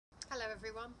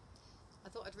everyone. I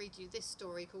thought I'd read you this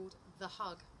story called The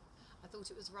Hug. I thought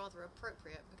it was rather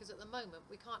appropriate because at the moment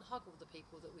we can't hug all the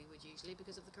people that we would usually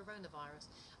because of the coronavirus,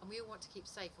 and we all want to keep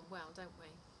safe and well, don't we?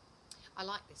 I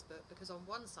like this book because on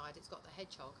one side it's got the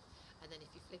hedgehog, and then if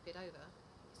you flip it over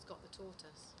it's got the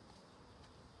tortoise.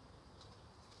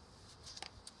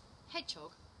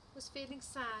 Hedgehog was feeling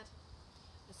sad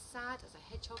as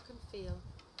a hedgehog can feel.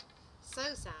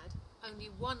 So sad,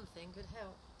 only one thing could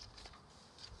help.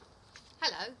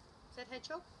 "Hello," said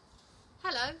Hedgehog.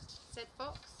 "Hello," said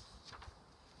Fox.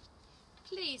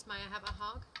 "Please, may I have a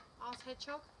hug?" asked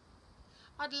Hedgehog.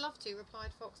 "I'd love to,"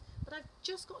 replied Fox, "but I've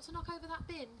just got to knock over that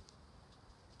bin."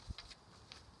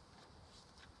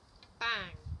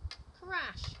 Bang!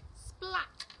 Crash!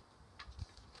 Splat!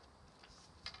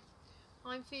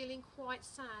 "I'm feeling quite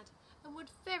sad and would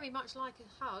very much like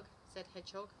a hug," said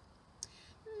Hedgehog.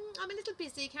 "I'm a little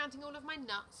busy counting all of my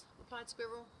nuts," replied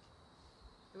Squirrel,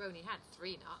 who only had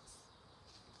 3 nuts.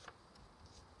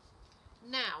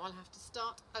 "Now I'll have to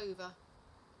start over.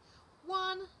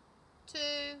 1,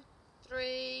 2,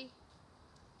 3.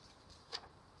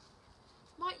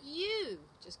 "Might you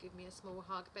just give me a small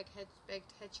hug?"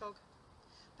 begged Hedgehog.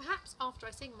 "Perhaps after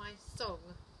I sing my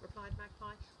song," replied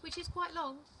Magpie, "which is quite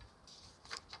long."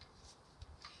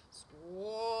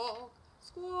 Squawk,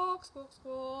 squawk, squawk,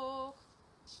 squawk.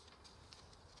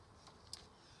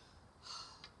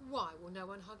 "Why will no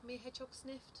one hug me?" Hedgehog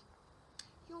sniffed.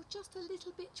 "You're just a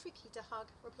little bit tricky to hug,"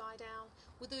 replied Owl,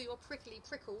 "with all your prickly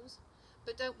prickles.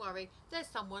 But don't worry, there's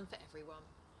someone for everyone."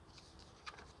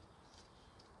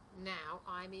 "Now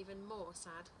I'm even more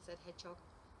sad," said Hedgehog.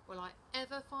 "Will I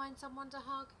ever find someone to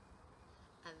hug?"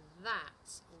 And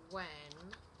that's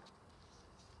when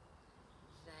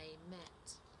they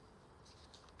met.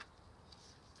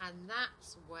 And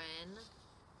that's when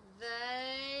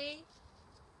they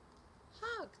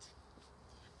hugged.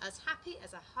 As happy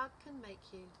as a hug can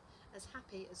make you, as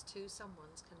happy as 2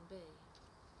 someones can be.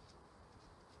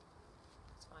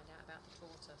 Let's find out about the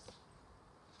tortoise.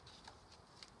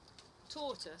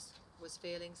 Tortoise was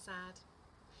feeling sad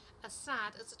as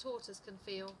a tortoise can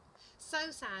feel. So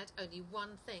sad, only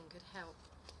one thing could help.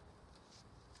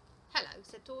 "Hello,"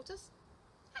 said Tortoise.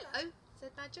 "Hello,"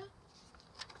 said Badger.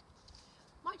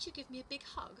 "Might you give me a big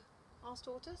hug?" asked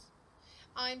Tortoise.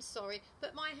 "I'm sorry,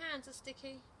 but my hands are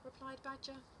sticky," replied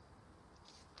Badger.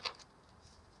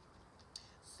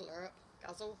 Slurp,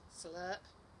 guzzle, slurp.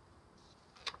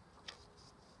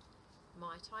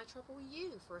 "Might I trouble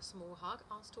you for a small hug?"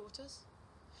 asked Tortoise.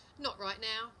 "Not right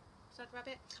now," said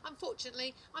Rabbit.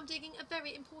 "Unfortunately, I'm digging a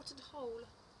very important hole."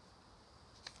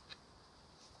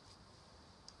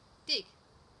 Dig,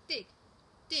 dig,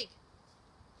 dig.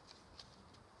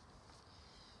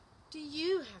 "Do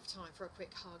you have time for a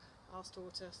quick hug?" asked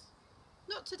Tortoise.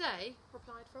 "Not today,"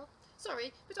 replied Frog.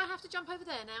 "Sorry, but I have to jump over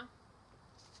there now."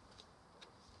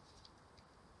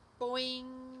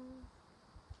 Boing!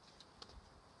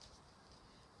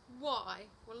 "Why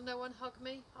will no one hug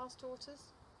me?" asked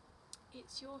Tortoise.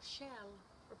 "It's your shell,"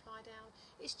 replied Owl.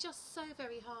 "It's just so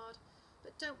very hard.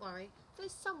 But don't worry,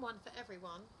 there's someone for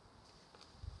everyone."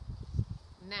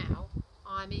 "Now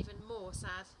I'm even more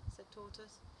sad," said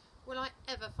Tortoise. "Will I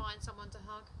ever find someone to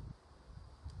hug?"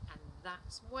 And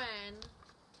that's when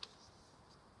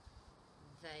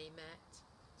they met.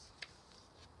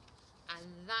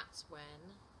 And that's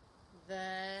when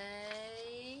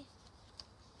they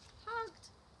hugged.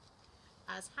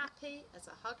 As happy as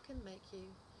a hug can make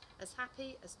you, as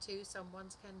happy as 2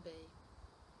 someones can be.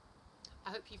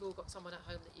 I hope you've all got someone at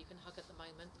home that you can hug at the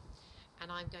moment.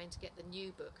 And I'm going to get the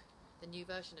new book, the new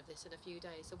version of this in a few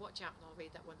days. So watch out and I'll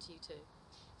read that one to you too.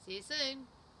 See you soon.